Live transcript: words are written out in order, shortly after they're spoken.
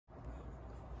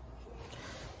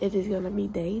It is gonna be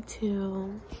day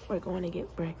 2. We're going to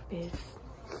get breakfast.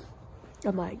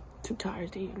 I'm like too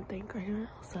tired to even think right now,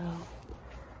 so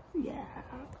yeah.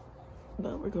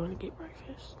 But we're going to get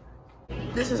breakfast.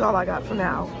 This is all I got for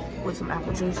now with some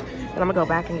apple juice. And I'm gonna go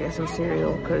back and get some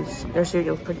cereal because their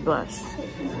cereal is pretty bust.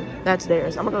 That's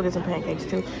theirs. I'm gonna go get some pancakes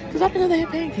too because I didn't know they had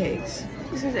pancakes.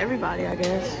 This is everybody, I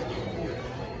guess.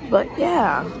 But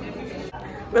yeah.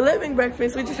 We're living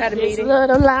breakfast. We just had a meeting.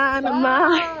 Little line of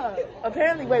mine.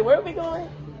 Apparently, wait, where are we going?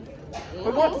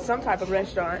 We're going to some type of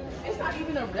restaurant. It's not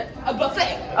even a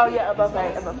buffet. Oh yeah, a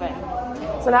buffet,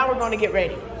 So now we're going to get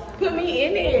ready. Put me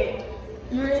in it.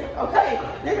 You're in? Okay.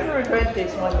 You're gonna regret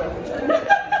this one day.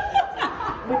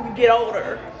 When you get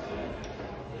older.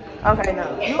 Okay,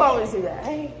 no. You always do that.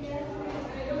 Hey.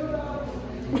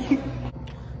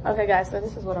 Okay, guys, so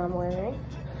this is what I'm wearing.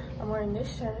 I'm wearing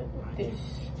this shirt, this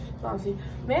long sleeve.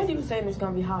 Mandy was saying it's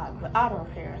gonna be hot, but I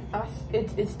don't care.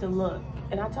 It's the look,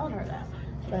 and I told her that.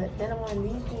 But then I'm wearing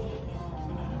these jeans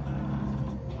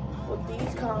with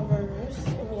these Converse,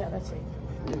 and yeah, that's it.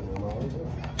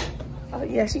 Oh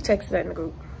yeah, she texted that in the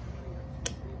group.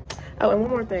 Oh, and one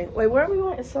more thing. Wait, where are we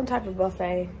going? It's some type of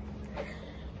buffet.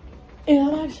 And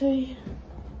I'm actually,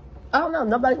 I don't know.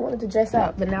 Nobody wanted to dress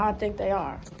up, but now I think they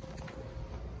are.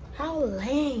 How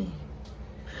lame.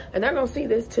 And they're gonna see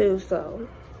this too, so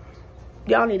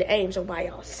y'all need an angel by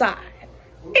y'all side.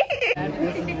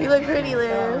 You look pretty,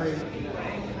 Liz.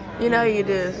 You know you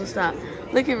do, so stop.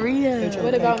 Look at Rhea.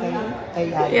 What about me?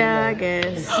 Yeah, I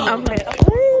guess. I'm like,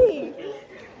 hey.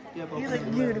 You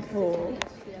look beautiful.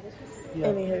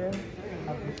 Anywho.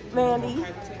 Mandy.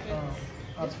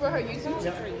 It's for her YouTube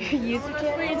channel.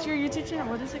 It's your YouTube channel.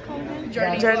 What is it called again?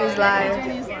 Journey's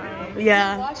Life.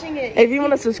 Yeah. Watching it. If you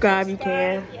want to subscribe, you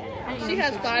can. She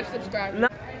has 5 subscribers. No.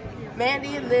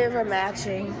 Mandy and Liv are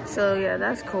matching, so yeah,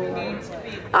 that's cool.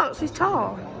 Oh, she's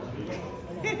tall.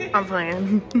 I'm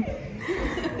playing.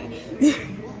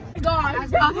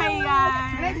 Guys, okay,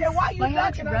 guys. My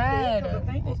hair's red.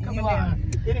 You are.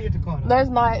 There's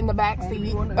my in the back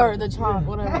seat or the trunk,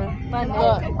 whatever.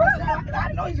 Look.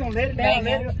 I know he's gonna let it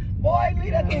down. Boy,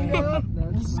 leave that thing up.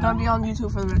 This is gonna be on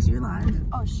YouTube for the rest of your life.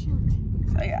 Oh shoot.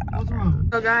 So yeah.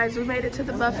 So guys, we made it to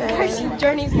the buffet.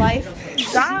 Journey's Life.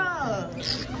 Stop.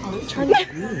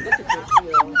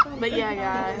 But yeah,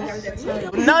 guys.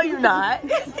 No, you're not.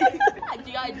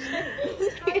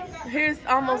 Here's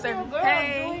almost everything.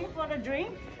 Hey.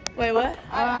 Wait, what?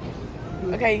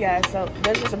 Okay, you guys. So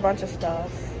there's just a bunch of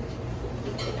stuff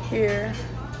here.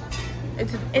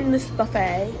 It's an endless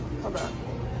buffet. Hold on.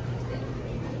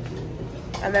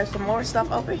 And there's some more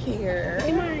stuff over here.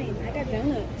 Hey, mine. I got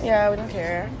donuts. Yeah, we don't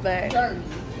care. But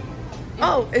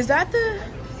oh, is that the?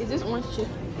 Is this orange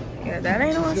chicken? Yeah, that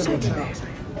ain't orange chicken.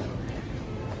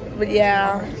 But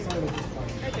yeah.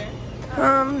 Okay.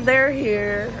 They're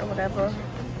here or whatever.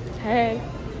 Hey.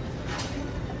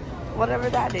 Whatever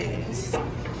that is.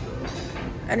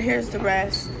 And here's the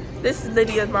rest. This is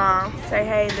Lydia's mom. Say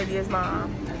hey, Lydia's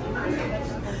mom.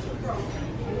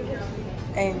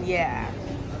 And yeah.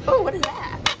 Oh, what is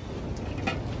that?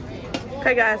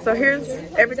 Okay, guys, so here's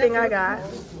everything I got.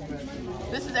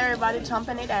 This is everybody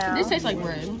chomping it down. This tastes like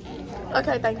bread.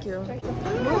 Okay, thank you.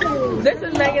 This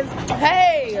is Megan's.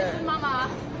 Hey! This is Mama.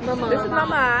 This is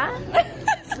Mama.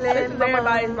 This is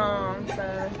everybody's mom,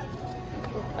 so.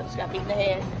 I just got beat in the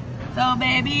head. So,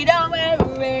 baby, don't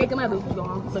worry. Look at my boobs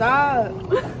going. Stop.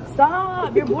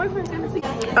 Stop. Your boyfriend's gonna see.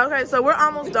 Okay, so we're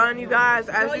almost done, you guys.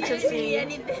 As you can see.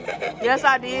 Yes,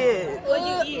 I did. What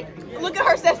you eat? Look at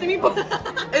her sesame ball.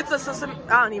 It's a sesame.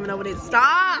 I don't even know what it is.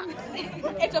 Stop.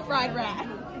 It's a fried rat.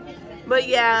 But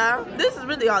yeah, this is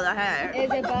really all I had. Is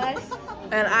it bus?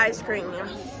 And ice cream.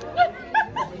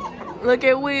 Look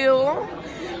at Will.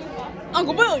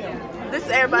 Uncle William. This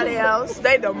is everybody else.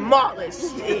 They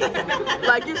demolished it.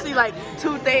 Like you see like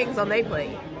 2 things on their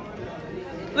plate.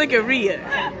 Look at Rhea.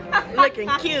 Looking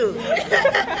cute.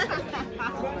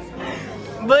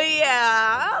 But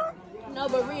yeah. No,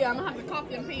 but Rhea, I'm gonna have to cough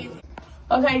them pants.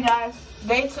 Okay guys,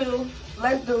 day 2.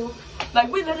 Let's do, like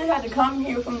we literally had to come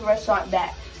here from the restaurant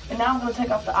back. And now I'm gonna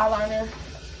take off the eyeliner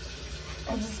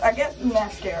and just, I guess,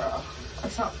 mascara or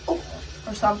something.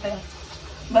 Or something.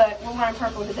 But we're wearing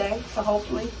purple today, so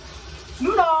hopefully,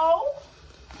 you know.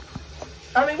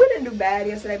 I mean, we didn't do bad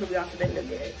yesterday, but we also didn't do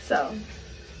good. So,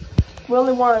 we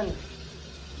only won,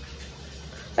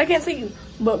 I can't see you,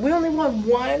 but we only won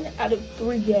 1 out of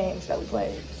 3 games that we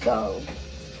played. So,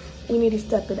 we need to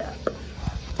step it up.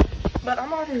 But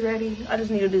I'm already ready. I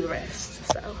just need to do the rest.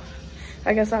 So,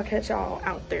 I guess I'll catch y'all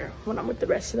out there when I'm with the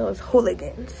rest of those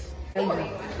hooligans.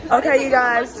 Okay, you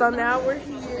guys, so now we're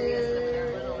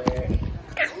here.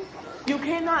 You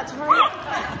cannot turn it.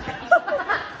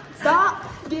 Stop.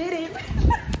 Get it.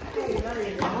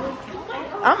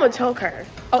 I'm gonna choke her.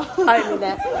 Oh, I didn't mean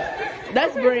that.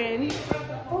 That's Bryn.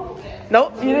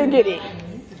 Nope, you didn't get it.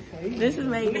 This is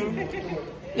Megan.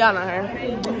 Y'all know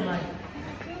her.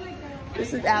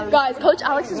 This is Alex. Guys, Coach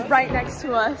Alex is right next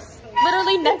to us.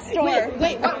 Literally next door.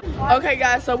 Wait. Okay,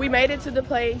 guys, so we made it to the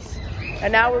place,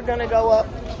 and now we're gonna go up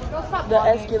the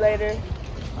escalator.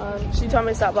 She told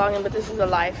me to stop vlogging, but this is a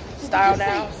lifestyle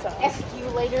now. So.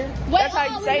 Escalator. That's how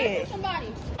you say it.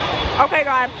 Okay,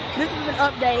 guys, this is an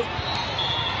update.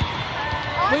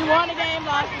 We won a game,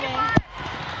 lost a game.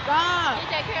 Stop.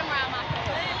 Get that camera out my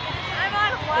face. I'm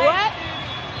on what?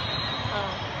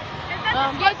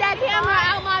 Get that camera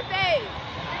out my face.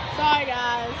 Sorry,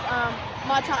 guys.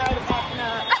 My child is acting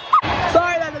up.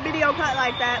 Sorry that the video cut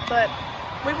like that, but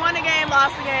we won a game,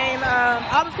 lost a game.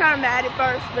 I was kind of mad at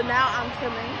first, but now I'm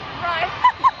chilling. Right.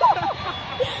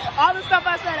 All the stuff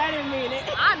I said, I didn't mean it.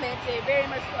 I meant it very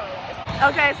much so.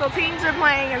 Okay, so teams are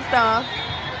playing and stuff.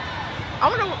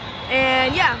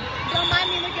 And yeah. Don't mind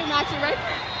me looking at you, right?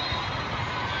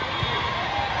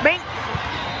 Bink.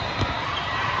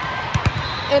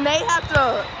 And they have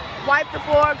to wipe the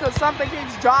floor because something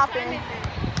keeps dropping.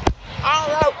 I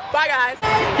don't know. Bye, guys.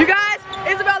 You guys,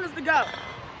 Isabella's to go.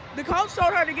 The coach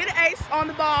told her to get an ace on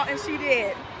the ball, and she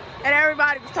did. And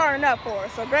everybody was turning up for her.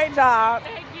 So great job.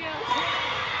 Thank you.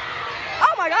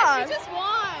 Oh my God. We just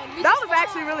won. That was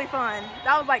actually really fun.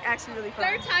 That was like actually really fun.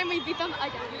 Third time we beat them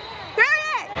again.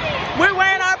 Period. We're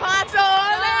wearing our ponchos.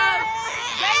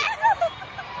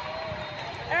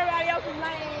 Everybody else is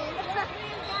lame.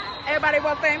 Everybody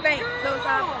wants the same thing.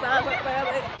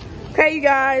 Okay, you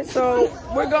guys, so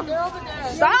we're going.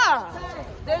 Stop.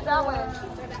 There's that one.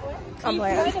 I'm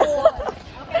playing.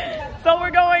 So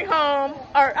we're going home,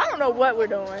 or I don't know what we're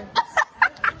doing.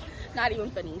 Not even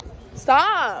funny.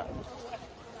 Stop.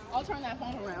 I'll turn that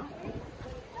phone around.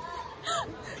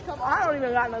 I don't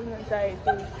even got nothing to say.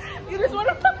 You just want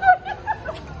to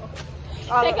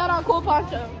take out our cool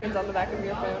poncho. It's on the back of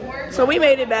your phone. So we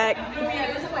made it back.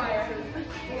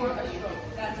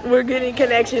 We're getting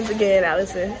connections again,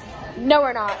 Allison. No,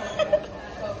 we're not.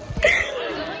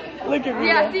 Look at me.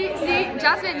 Yeah, see,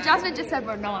 Jasmine just said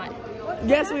we're not.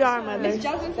 Yes, we are, mother.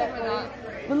 Jasmine said we're not.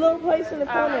 The little place in the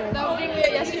corner. No,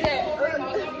 yes, she did.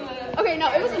 Okay, no,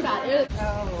 it wasn't bad.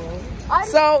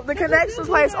 So the connections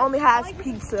place only has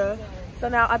pizza. So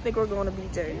now I think we're going to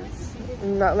BJ's.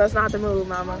 No, that's not the move,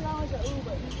 mama.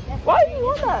 Why do you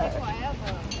want that?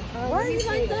 Why do you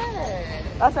like that?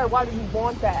 I said, why do you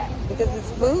want that? Because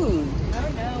it's food. I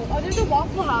don't know. Oh, there's a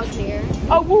Waffle House here.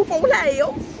 Oh, Waffle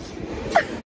House.